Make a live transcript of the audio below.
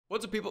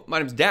What's up, people? My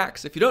name's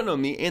Dax. If you don't know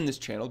me and this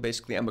channel,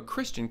 basically I'm a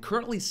Christian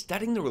currently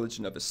studying the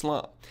religion of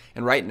Islam.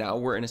 And right now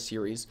we're in a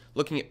series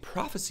looking at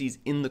prophecies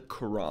in the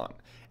Quran,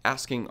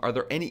 asking are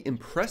there any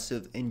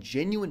impressive and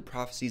genuine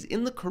prophecies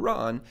in the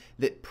Quran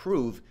that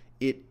prove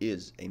it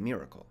is a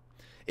miracle?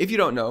 If you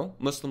don't know,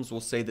 Muslims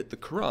will say that the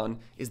Quran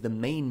is the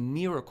main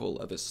miracle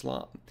of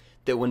Islam.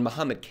 That when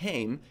Muhammad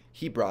came,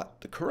 he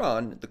brought the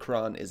Quran. The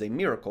Quran is a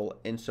miracle,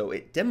 and so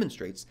it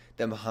demonstrates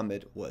that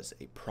Muhammad was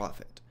a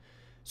prophet.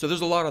 So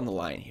there's a lot on the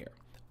line here.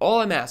 All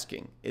I'm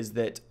asking is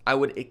that I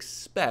would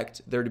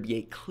expect there to be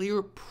a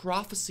clear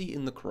prophecy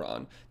in the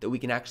Quran that we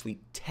can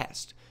actually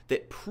test,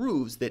 that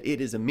proves that it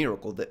is a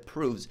miracle, that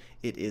proves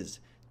it is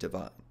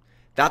divine.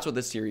 That's what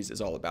this series is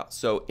all about.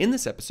 So in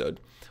this episode,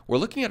 we're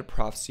looking at a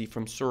prophecy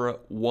from Surah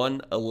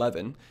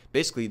 111,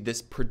 basically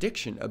this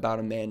prediction about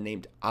a man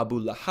named Abu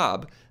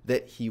Lahab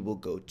that he will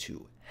go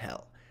to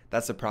hell.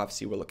 That's the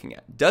prophecy we're looking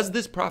at. Does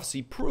this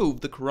prophecy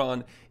prove the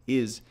Quran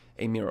is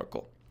a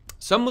miracle?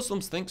 Some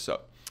Muslims think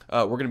so.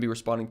 We're going to be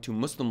responding to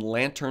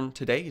MuslimLantern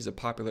today. He's a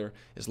popular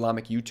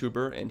Islamic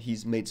YouTuber, and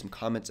he's made some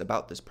comments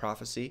about this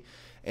prophecy.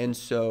 And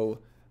so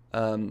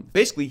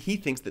basically, he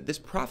thinks that this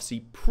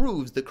prophecy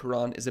proves the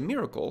Quran is a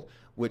miracle,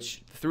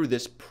 which through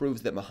this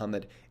proves that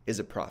Muhammad is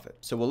a prophet.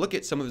 So we'll look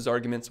at some of his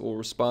arguments. We'll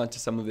respond to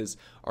some of his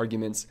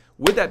arguments.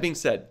 With that being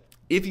said,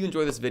 if you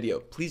enjoy this video,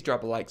 please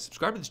drop a like.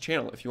 Subscribe to this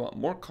channel if you want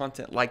more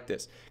content like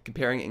this,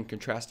 comparing and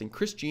contrasting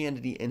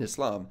Christianity and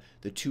Islam,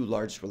 the two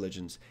largest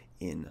religions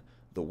in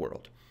the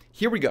world.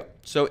 Here we go.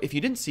 So if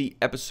you didn't see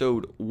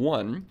episode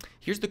 1,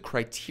 here's the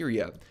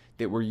criteria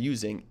that we're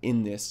using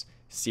in this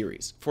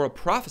series. For a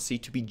prophecy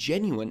to be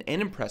genuine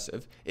and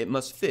impressive, it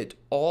must fit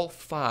all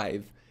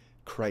 5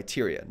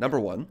 criteria. Number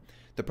 1,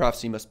 the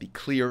prophecy must be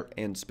clear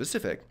and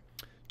specific.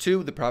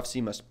 2, the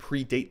prophecy must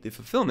predate the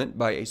fulfillment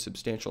by a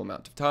substantial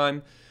amount of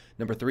time.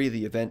 Number 3,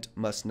 the event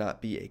must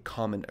not be a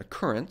common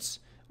occurrence,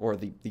 or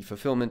the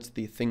fulfillment,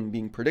 the thing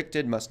being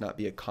predicted, must not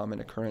be a common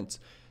occurrence.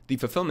 The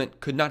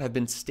fulfillment could not have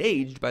been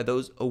staged by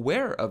those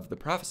aware of the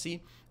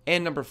prophecy.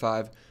 And number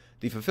 5,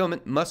 the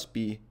fulfillment must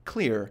be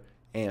clear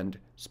and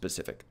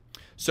specific.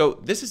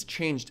 So this has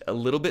changed a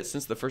little bit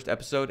since the first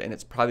episode, and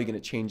it's probably going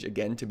to change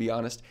again, to be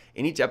honest.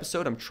 In each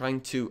episode, I'm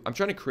trying to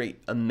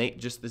create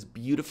just this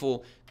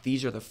beautiful,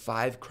 these are the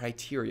 5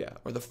 criteria,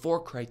 or the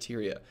 4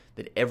 criteria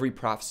that every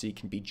prophecy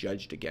can be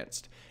judged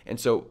against. And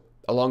so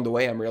along the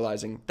way, I'm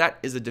realizing that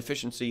is a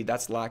deficiency,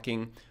 that's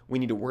lacking. We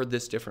need to word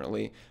this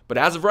differently. But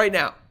as of right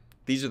now,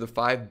 these are the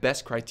 5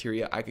 best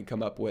criteria I could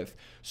come up with.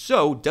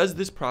 So does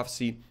this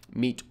prophecy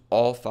meet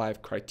all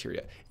 5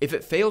 criteria? If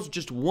it fails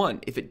just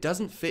one, if it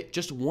doesn't fit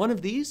just one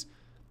of these,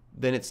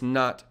 then it's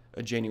not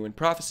a genuine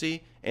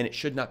prophecy, and it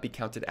should not be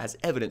counted as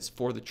evidence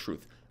for the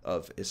truth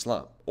of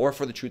Islam, or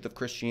for the truth of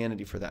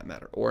Christianity for that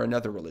matter, or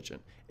another religion.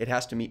 It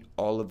has to meet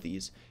all of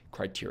these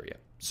criteria.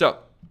 So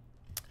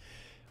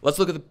let's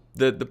look at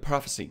the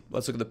prophecy.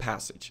 Let's look at the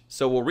passage.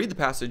 So we'll read the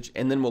passage,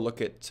 and then we'll look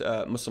at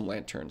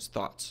MuslimLantern's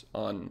thoughts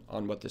on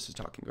what this is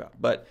talking about.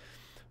 But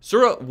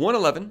Surah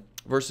 111,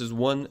 verses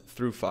 1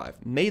 through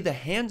 5. May the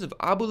hands of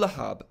Abu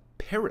Lahab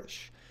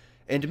perish,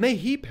 and may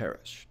he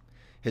perish.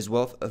 His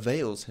wealth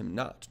avails him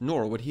not,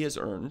 nor what he has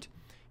earned.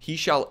 He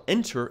shall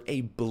enter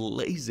a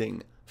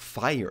blazing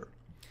fire,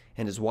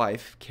 and his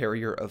wife,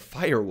 carrier of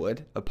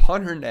firewood,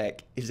 upon her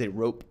neck is a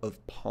rope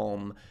of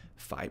palm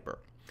fiber.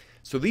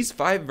 So these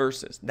 5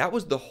 verses, that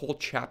was the whole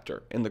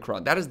chapter in the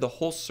Quran. That is the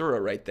whole surah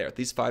right there.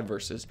 These 5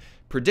 verses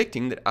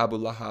predicting that Abu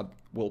Lahab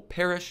will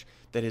perish,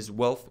 that his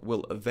wealth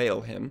will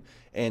avail him.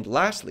 And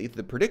lastly,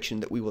 the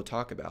prediction that we will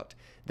talk about,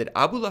 that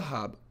Abu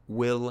Lahab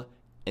will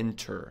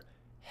enter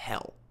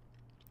hell.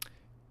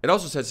 It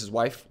also says his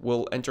wife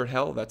will enter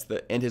hell.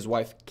 And his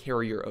wife,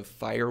 carrier of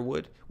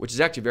firewood, which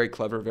is actually very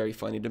clever, very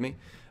funny to me,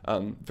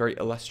 very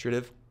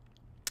illustrative.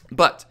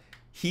 But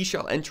he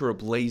shall enter a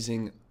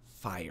blazing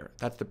fire.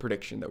 That's the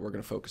prediction that we're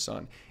going to focus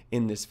on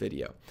in this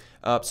video.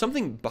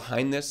 Something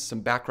behind this,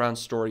 some background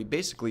story.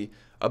 Basically,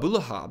 Abu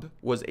Lahab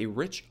was a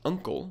rich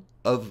uncle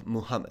of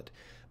Muhammad,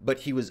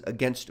 but he was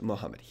against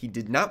Muhammad. He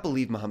did not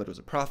believe Muhammad was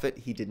a prophet.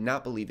 He did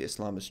not believe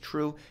Islam is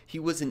true. He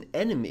was an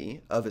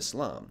enemy of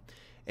Islam.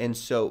 And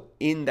so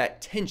in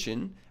that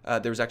tension,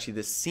 there was actually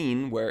this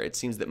scene where it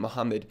seems that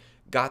Muhammad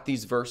got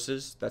these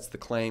verses, that's the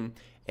claim,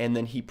 and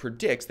then he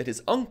predicts that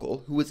his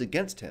uncle, who is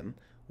against him,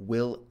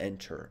 will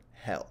enter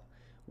hell,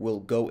 will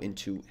go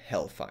into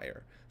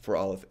hellfire for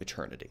all of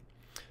eternity.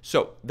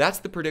 So that's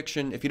the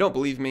prediction. If you don't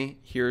believe me,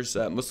 here's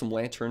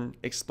MuslimLantern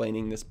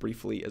explaining this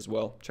briefly as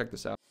well. Check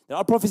this out. There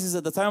are prophecies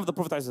at the time of the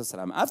Prophet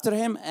ﷺ, after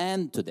him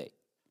and today.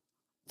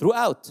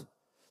 Throughout.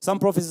 Some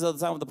prophecies at the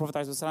time of the Prophet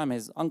ﷺ,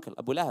 his uncle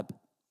Abu Lahab,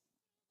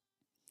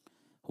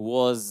 who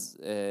was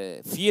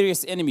a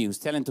furious enemy, who's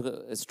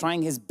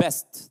trying his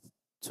best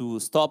to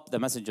stop the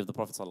message of the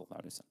Prophet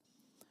ﷺ.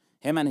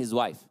 Him and his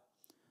wife.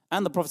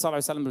 And the Prophet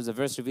ﷺ, there's a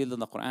verse revealed in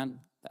the Quran,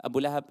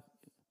 Abu Lahab,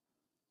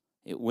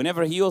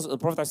 whenever he was, the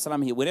Prophet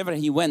ﷺ, whenever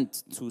he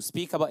went to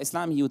speak about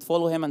Islam, he would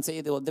follow him and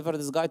say, whatever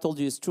this guy told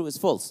you is true, is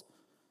false.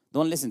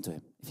 Don't listen to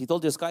him. If he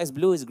told you the sky is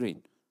blue, it's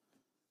green.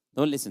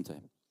 Don't listen to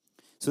him.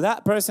 So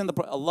that person,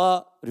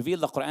 Allah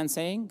revealed the Quran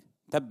saying,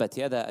 تبت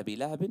يدا أبي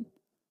لهب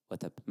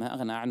وتب ما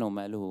أغنى عنه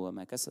ماله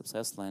وما كسب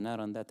سيصلى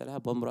نارا ذات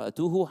لهب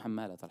وامرأته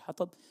حمالة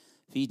الحطب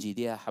في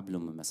جيدها حبل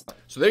من مسد.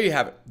 So there you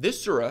have it.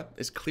 This surah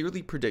is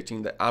clearly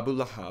predicting that Abu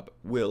Lahab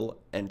will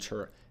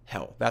enter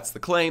hell. That's the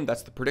claim,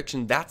 that's the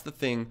prediction, that's the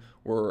thing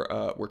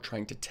we're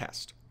trying to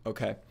test,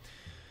 okay?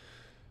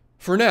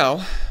 For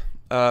now,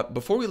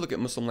 before we look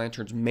at Muslim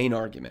Lantern's main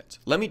argument,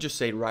 let me just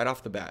say right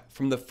off the bat,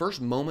 from the first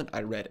moment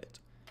I read it,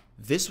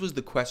 this was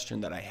the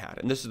question that I had,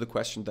 and this is the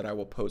question that I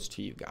will pose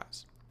to you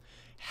guys.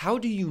 How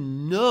do you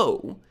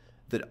know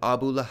that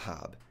Abu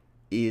Lahab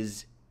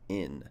is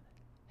in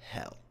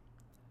hell?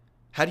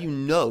 How do you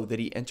know that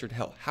he entered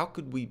hell? How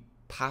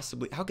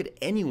could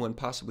anyone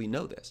possibly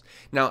know this?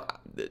 Now,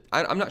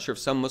 I'm not sure if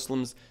some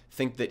Muslims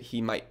think that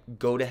he might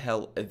go to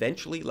hell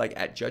eventually, like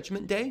at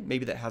Judgment Day.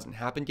 Maybe that hasn't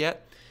happened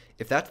yet.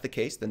 If that's the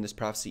case, then this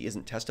prophecy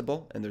isn't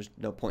testable, and there's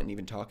no point in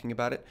even talking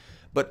about it.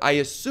 But I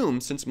assume,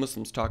 since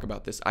Muslims talk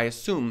about this, I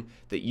assume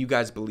that you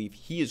guys believe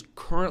he is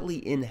currently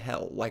in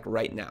hell, like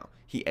right now.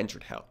 He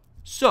entered hell.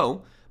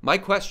 So, my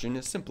question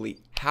is simply,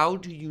 how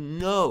do you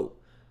know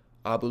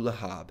Abu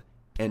Lahab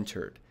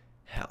entered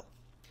hell?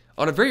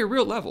 On a very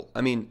real level,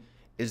 I mean,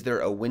 is there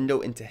a window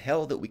into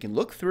hell that we can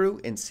look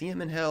through and see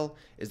him in hell?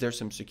 Is there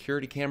some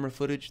security camera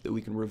footage that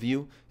we can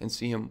review and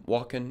see him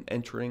walking,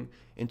 entering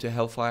into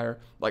hellfire?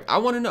 Like, I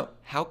want to know,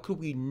 how could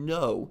we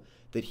know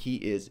that he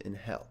is in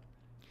hell?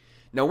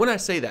 Now, when I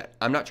say that,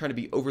 I'm not trying to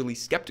be overly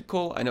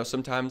skeptical. I know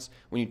sometimes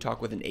when you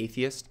talk with an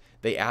atheist,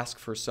 they ask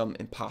for some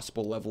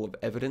impossible level of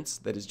evidence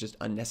that is just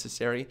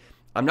unnecessary.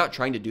 I'm not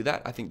trying to do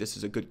that. I think this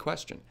is a good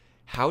question.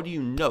 How do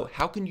you know?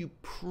 How can you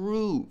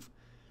prove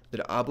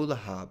that Abu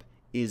Lahab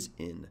is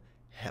in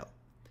hell?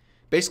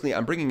 Basically,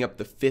 I'm bringing up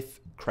the fifth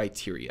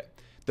criteria.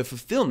 The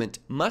fulfillment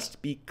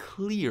must be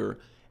clear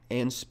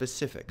and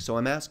specific. So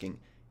I'm asking,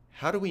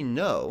 how do we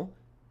know?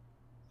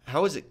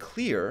 How is it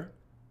clear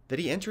that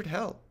he entered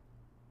hell?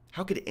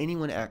 How could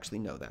anyone actually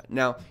know that?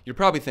 Now, you're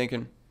probably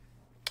thinking,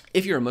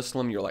 if you're a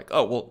Muslim, you're like,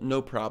 oh, well,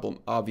 no problem,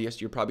 obvious.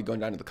 You're probably going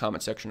down to the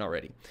comment section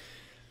already.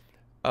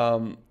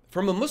 From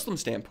a Muslim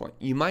standpoint,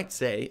 you might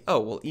say, oh,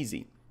 well,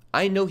 easy.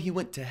 I know he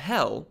went to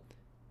hell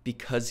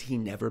because he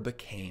never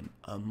became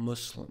a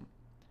Muslim.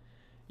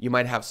 You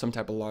might have some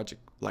type of logic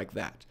like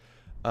that.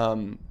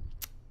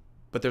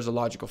 But there's a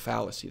logical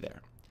fallacy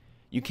there.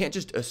 You can't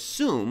just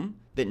assume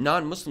that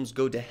non-Muslims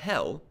go to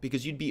hell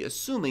because you'd be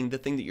assuming the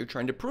thing that you're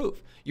trying to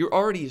prove. You're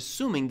already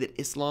assuming that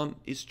Islam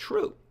is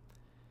true.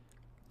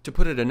 To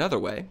put it another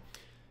way,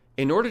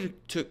 in order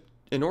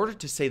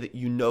to say that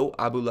you know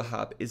Abu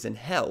Lahab is in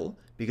hell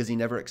because he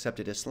never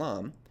accepted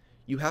Islam,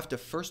 you have to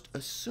first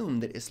assume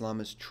that Islam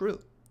is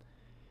true.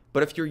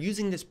 But if you're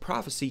using this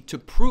prophecy to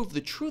prove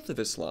the truth of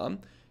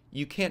Islam,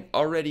 you can't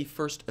already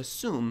first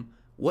assume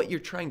what you're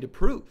trying to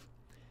prove.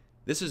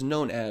 This is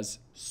known as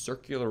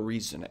circular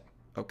reasoning,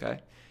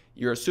 okay?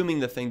 You're assuming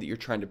the thing that you're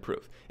trying to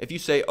prove. If you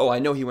say, oh, I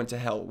know he went to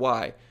hell,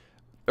 why?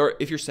 Or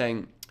if you're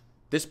saying,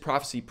 this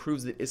prophecy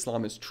proves that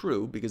Islam is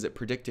true because it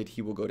predicted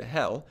he will go to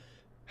hell,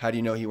 how do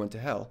you know he went to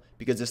hell?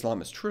 Because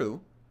Islam is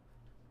true.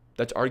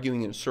 That's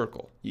arguing in a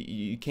circle.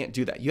 You can't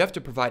do that. You have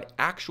to provide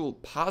actual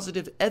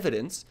positive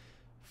evidence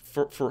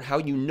for how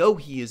you know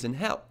he is in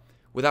hell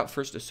without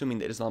first assuming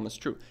that Islam is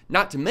true.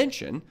 Not to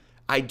mention,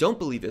 I don't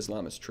believe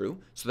Islam is true,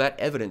 so that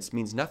evidence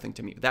means nothing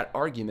to me. That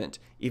argument,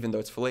 even though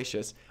it's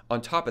fallacious,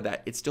 on top of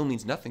that, it still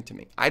means nothing to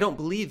me. I don't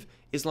believe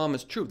Islam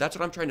is true. That's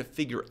what I'm trying to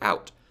figure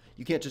out.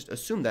 You can't just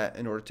assume that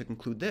in order to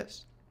conclude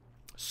this.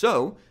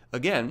 So,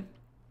 again,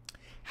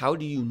 how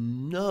do you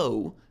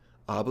know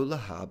Abu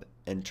Lahab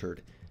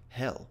entered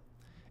hell?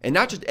 And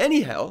not just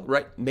any hell,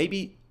 right?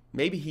 Maybe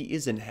he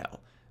is in hell,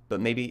 but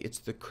maybe it's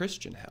the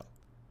Christian hell.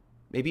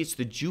 Maybe it's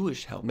the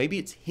Jewish hell. Maybe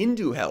it's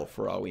Hindu hell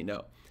for all we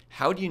know.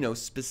 How do you know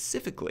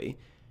specifically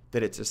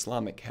that it's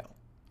Islamic hell?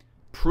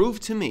 Prove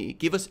to me,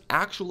 give us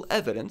actual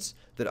evidence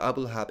that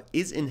Abu Lahab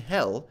is in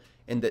hell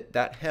and that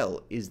that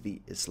hell is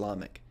the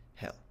Islamic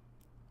hell.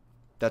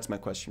 That's my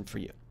question for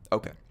you.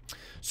 Okay.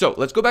 So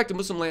let's go back to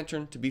Muslim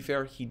Lantern. To be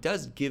fair, he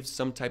does give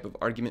some type of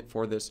argument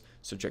for this.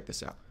 So check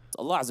this out.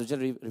 Allah Azza wa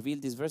Jalla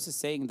revealed these verses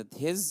saying that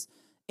his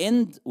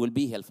end will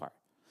be hellfire.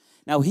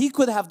 Now, he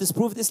could have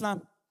disproved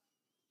Islam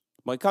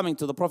by coming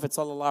to the Prophet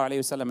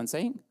ﷺ and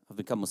saying, I've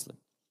become Muslim.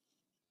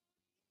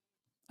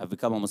 I've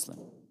become a Muslim.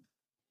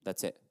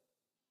 That's it.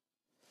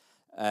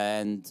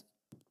 And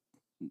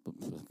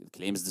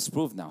claims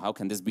disproved now. How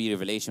can this be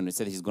revelation? He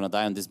said he's going to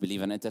die on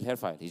disbelief and enter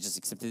hellfire. He just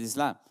accepted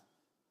Islam.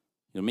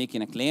 You're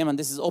making a claim, and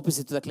this is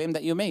opposite to the claim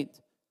that you made.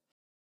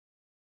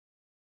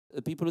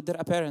 The people with their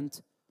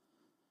apparent.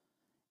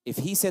 If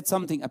he said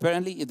something,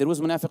 apparently there was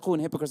munafiqun,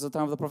 hypocrites at the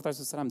time of the Prophet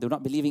ﷺ. They were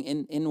not believing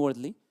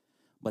inwardly,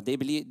 but they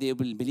were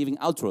believing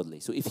outwardly.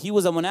 So if he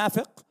was a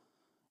munafiq,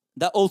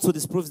 that also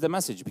disproves the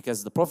message,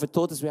 because the Prophet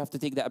taught us we have to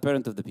take the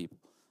apparent of the people.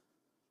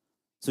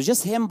 So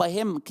just by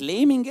him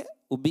claiming it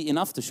would be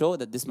enough to show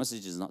that this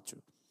message is not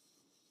true.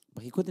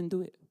 But he couldn't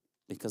do it,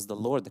 because the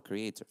Lord, the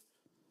Creator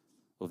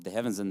of the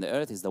heavens and the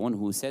earth, is the one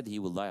who said he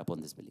will die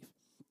upon disbelief.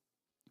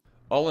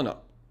 All in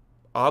all,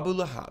 Abu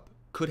Lahab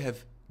could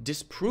have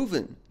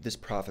disproven this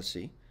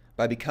prophecy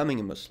by becoming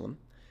a Muslim.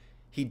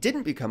 He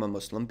didn't become a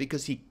Muslim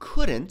because he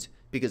couldn't,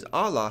 because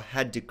Allah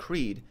had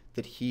decreed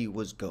that he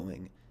was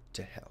going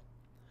to hell.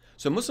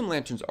 So Muslim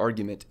Lantern's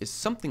argument is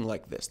something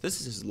like this. This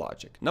is his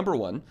logic. Number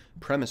one,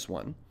 premise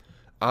one,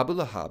 Abu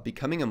Lahab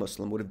becoming a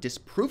Muslim would have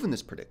disproven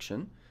this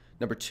prediction.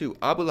 Number two,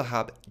 Abu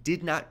Lahab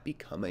did not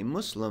become a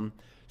Muslim,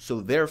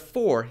 so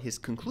therefore his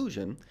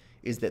conclusion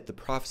is that the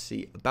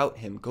prophecy about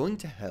him going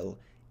to hell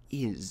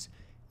is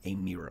a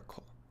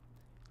miracle.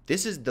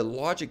 This is the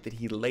logic that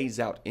he lays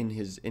out in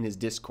his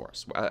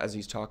discourse as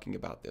he's talking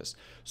about this.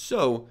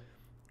 So,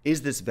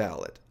 is this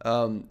valid?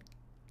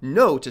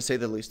 No, to say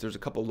the least. There's a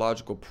couple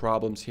logical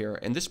problems here,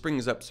 and this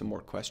brings up some more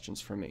questions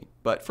for me.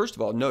 But first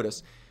of all,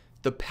 notice,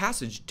 the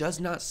passage does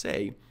not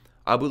say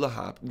Abu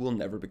Lahab will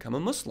never become a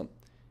Muslim.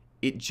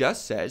 It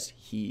just says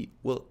he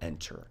will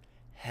enter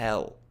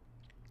hell.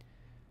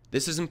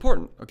 This is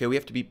important, okay? We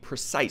have to be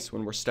precise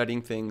when we're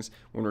studying things,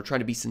 when we're trying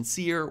to be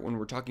sincere, when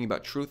we're talking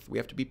about truth, we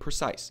have to be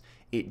precise.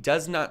 It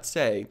does not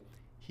say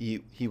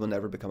he will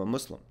never become a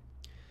Muslim.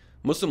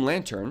 Muslim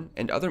Lantern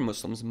and other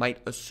Muslims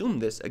might assume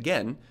this,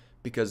 again,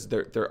 because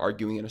they're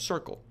arguing in a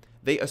circle.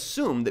 They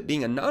assume that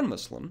being a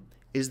non-Muslim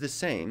is the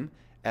same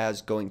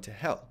as going to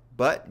hell.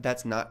 But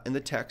that's not in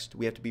the text.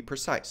 We have to be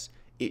precise.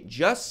 It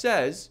just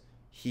says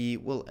he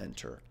will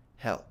enter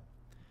hell.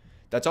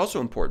 That's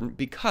also important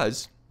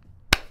because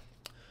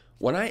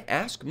when I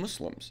ask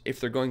Muslims if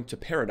they're going to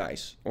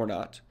paradise or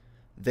not,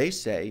 they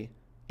say,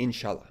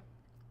 Inshallah.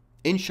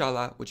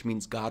 Inshallah, which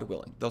means God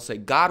willing. They'll say,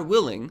 God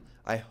willing,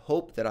 I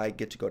hope that I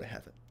get to go to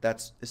heaven.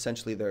 That's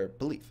essentially their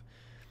belief.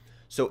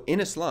 So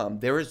in Islam,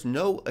 there is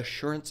no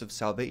assurance of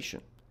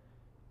salvation.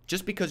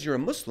 Just because you're a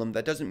Muslim,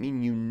 that doesn't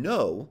mean you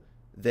know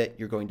that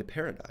you're going to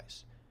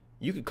paradise.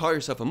 You could call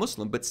yourself a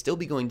Muslim, but still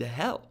be going to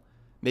hell.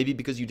 Maybe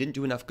because you didn't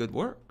do enough good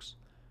works.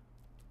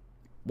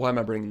 Why am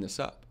I bringing this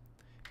up?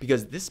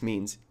 Because this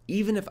means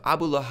even if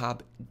Abu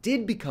Lahab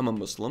did become a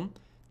Muslim,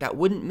 that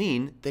wouldn't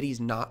mean that he's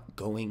not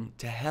going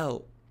to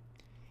hell.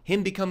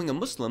 Him becoming a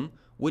Muslim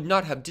would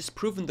not have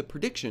disproven the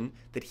prediction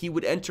that he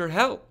would enter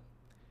hell,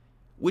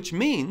 which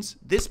means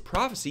this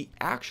prophecy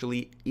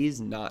actually is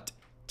not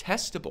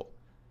testable.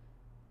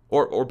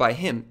 Or by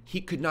him,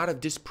 he could not have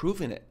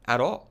disproven it at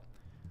all.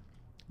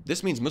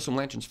 This means Muslim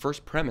Lantern's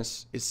first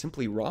premise is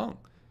simply wrong.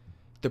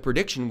 The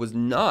prediction was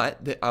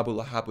not that Abu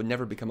Lahab would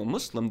never become a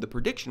Muslim. The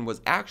prediction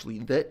was actually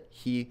that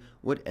he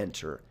would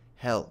enter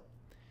hell,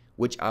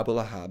 which Abu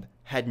Lahab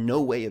had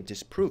no way of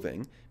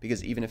disproving,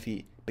 because even if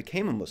he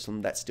became a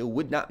Muslim, that still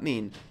would not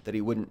mean that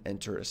he wouldn't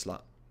enter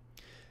Islam.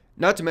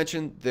 Not to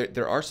mention,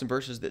 there are some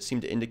verses that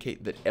seem to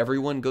indicate that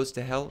everyone goes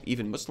to hell,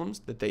 even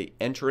Muslims, that they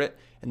enter it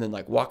and then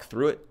like walk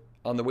through it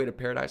on the way to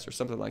paradise or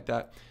something like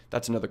that.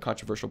 That's another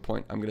controversial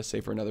point I'm going to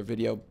save for another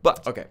video.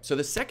 But, okay, so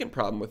the second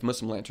problem with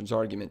Muslim Lantern's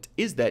argument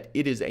is that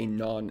it is a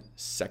non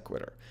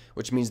sequitur,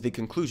 which means the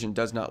conclusion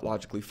does not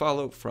logically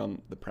follow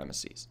from the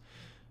premises.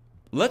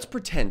 Let's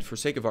pretend, for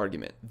sake of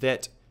argument,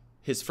 that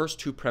his first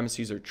two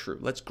premises are true.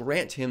 Let's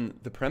grant him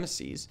the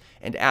premises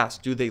and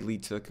ask, do they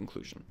lead to the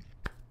conclusion?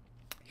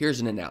 Here's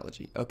an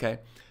analogy, okay?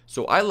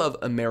 So I love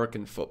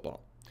American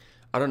football.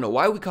 I don't know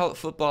why we call it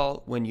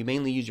football when you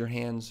mainly use your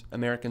hands.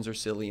 Americans are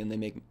silly and they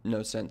make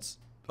no sense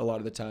a lot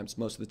of the times,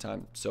 most of the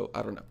time, so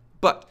I don't know.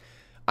 But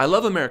I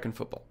love American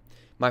football.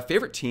 My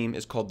favorite team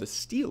is called the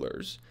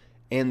Steelers,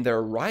 and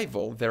their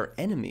rival, their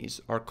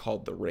enemies, are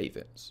called the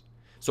Ravens.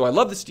 So I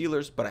love the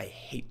Steelers, but I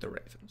hate the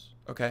Ravens,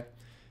 okay?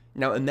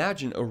 Now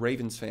imagine a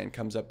Ravens fan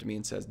comes up to me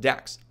and says,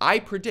 Dax, I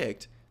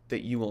predict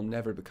that you will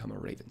never become a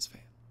Ravens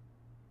fan.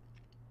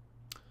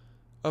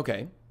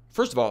 Okay,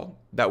 first of all,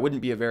 that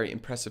wouldn't be a very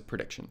impressive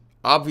prediction.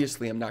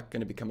 Obviously, I'm not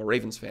going to become a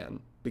Ravens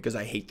fan because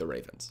I hate the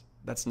Ravens.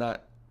 That's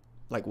not,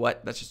 like,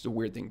 what? That's just a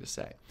weird thing to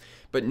say.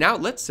 But now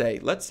let's say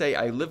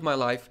I live my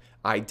life,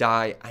 I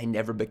die, I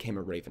never became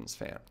a Ravens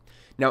fan.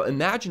 Now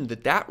imagine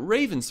that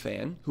Ravens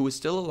fan who is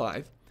still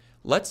alive,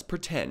 let's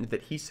pretend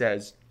that he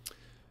says,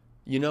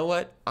 you know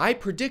what? I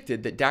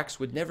predicted that Dax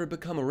would never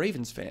become a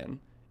Ravens fan,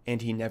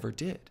 and he never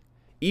did.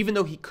 Even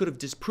though he could have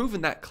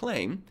disproven that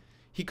claim,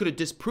 he could have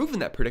disproven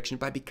that prediction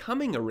by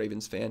becoming a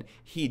Ravens fan.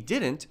 He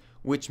didn't,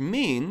 which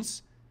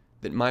means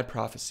that my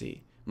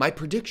prophecy, my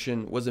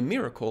prediction was a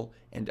miracle,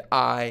 and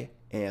I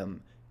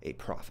am a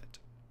prophet.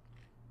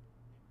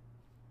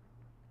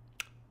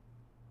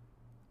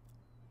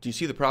 Do you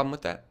see the problem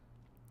with that?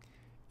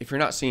 If you're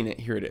not seeing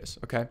it, here it is,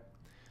 okay?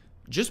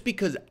 Just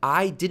because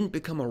I didn't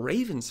become a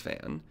Ravens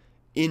fan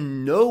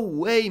in no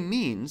way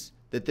means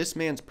that this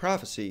man's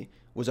prophecy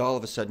was all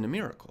of a sudden a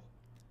miracle.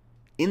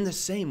 In the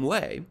same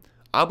way,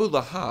 Abu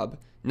Lahab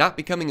not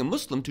becoming a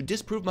Muslim to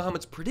disprove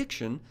Muhammad's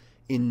prediction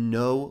in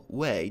no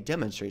way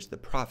demonstrates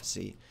that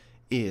prophecy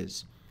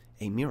is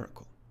a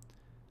miracle.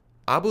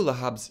 Abu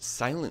Lahab's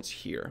silence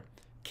here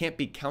can't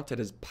be counted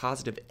as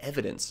positive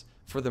evidence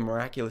for the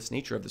miraculous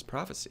nature of this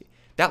prophecy.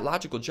 That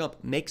logical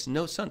jump makes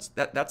no sense.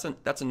 That's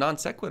a non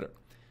sequitur.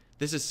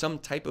 This is some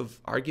type of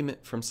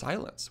argument from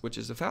silence, which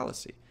is a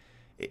fallacy.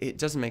 It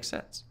doesn't make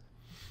sense.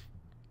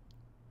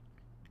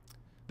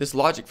 This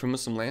logic from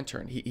Muslim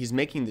Lantern, he's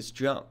making this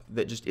jump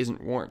that just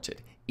isn't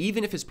warranted.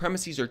 Even if his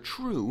premises are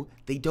true,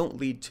 they don't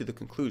lead to the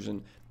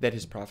conclusion that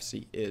his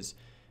prophecy is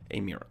a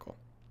miracle.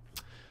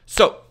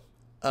 So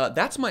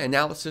that's my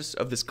analysis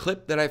of this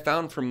clip that I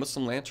found from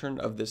Muslim Lantern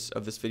of this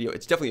video.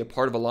 It's definitely a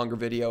part of a longer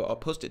video. I'll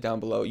post it down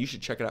below. You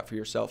should check it out for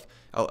yourself.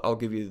 I'll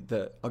give you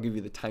the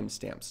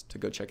timestamps to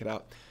go check it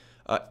out.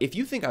 If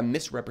you think I'm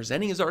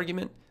misrepresenting his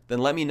argument, then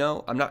let me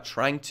know. I'm not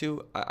trying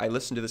to. I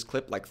listened to this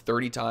clip like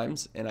 30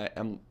 times,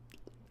 and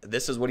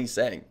this is what he's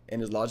saying,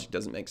 and his logic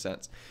doesn't make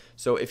sense.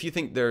 So if you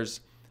think there's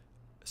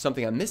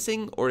something I'm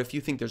missing, or if you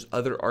think there's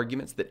other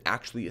arguments that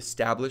actually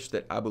establish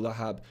that Abu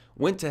Lahab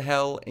went to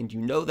hell and you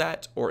know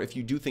that, or if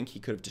you do think he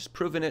could have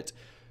disproven it,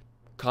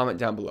 comment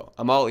down below.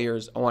 I'm all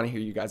ears. I want to hear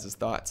you guys'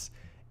 thoughts,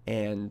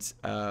 and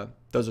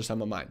those are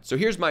some of mine. So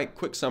here's my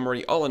quick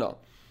summary. All in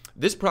all,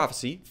 this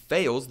prophecy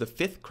fails the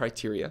 5th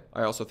criteria.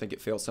 I also think it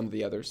fails some of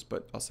the others,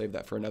 but I'll save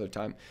that for another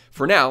time.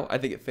 For now, I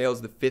think it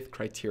fails the 5th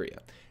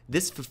criteria.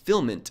 This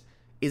fulfillment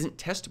isn't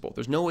testable.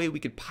 There's no way we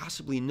could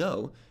possibly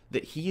know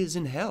that he is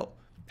in hell.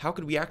 How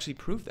could we actually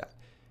prove that?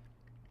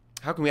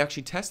 How can we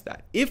actually test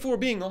that? If we're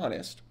being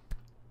honest,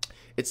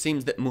 it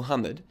seems that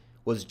Muhammad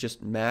was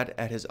just mad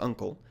at his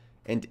uncle,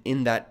 and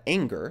in that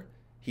anger,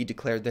 he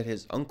declared that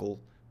his uncle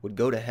would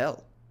go to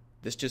hell.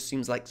 This just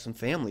seems like some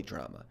family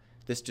drama.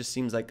 This just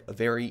seems like a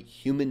very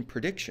human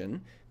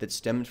prediction that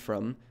stemmed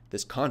from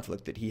this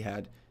conflict that he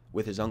had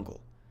with his uncle.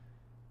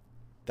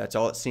 That's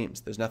all it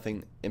seems. There's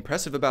nothing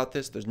impressive about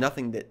this. There's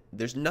nothing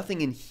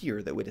in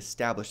here that would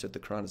establish that the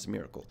Quran is a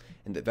miracle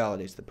and that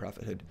validates the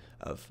prophethood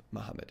of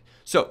Muhammad.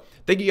 So,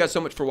 thank you guys so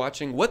much for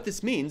watching. What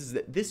this means is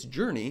that this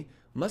journey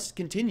must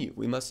continue.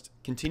 We must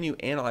continue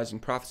analyzing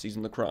prophecies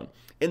in the Quran.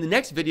 In the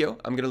next video,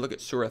 I'm going to look at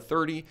Surah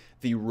 30,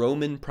 the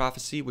Roman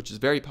prophecy, which is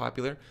very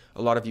popular.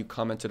 A lot of you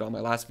commented on my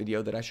last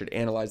video that I should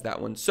analyze that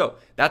one. So,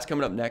 that's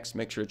coming up next.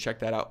 Make sure to check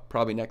that out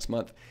probably next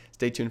month.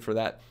 Stay tuned for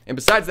that. And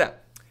besides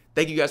that,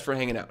 thank you guys for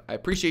hanging out. I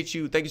appreciate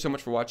you. Thank you so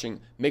much for watching.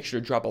 Make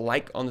sure to drop a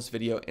like on this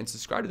video and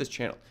subscribe to this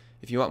channel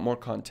if you want more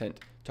content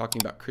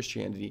talking about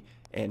Christianity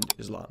and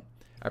Islam.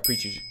 I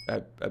appreciate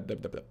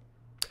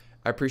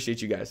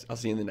you guys. I'll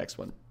see you in the next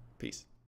one. Peace.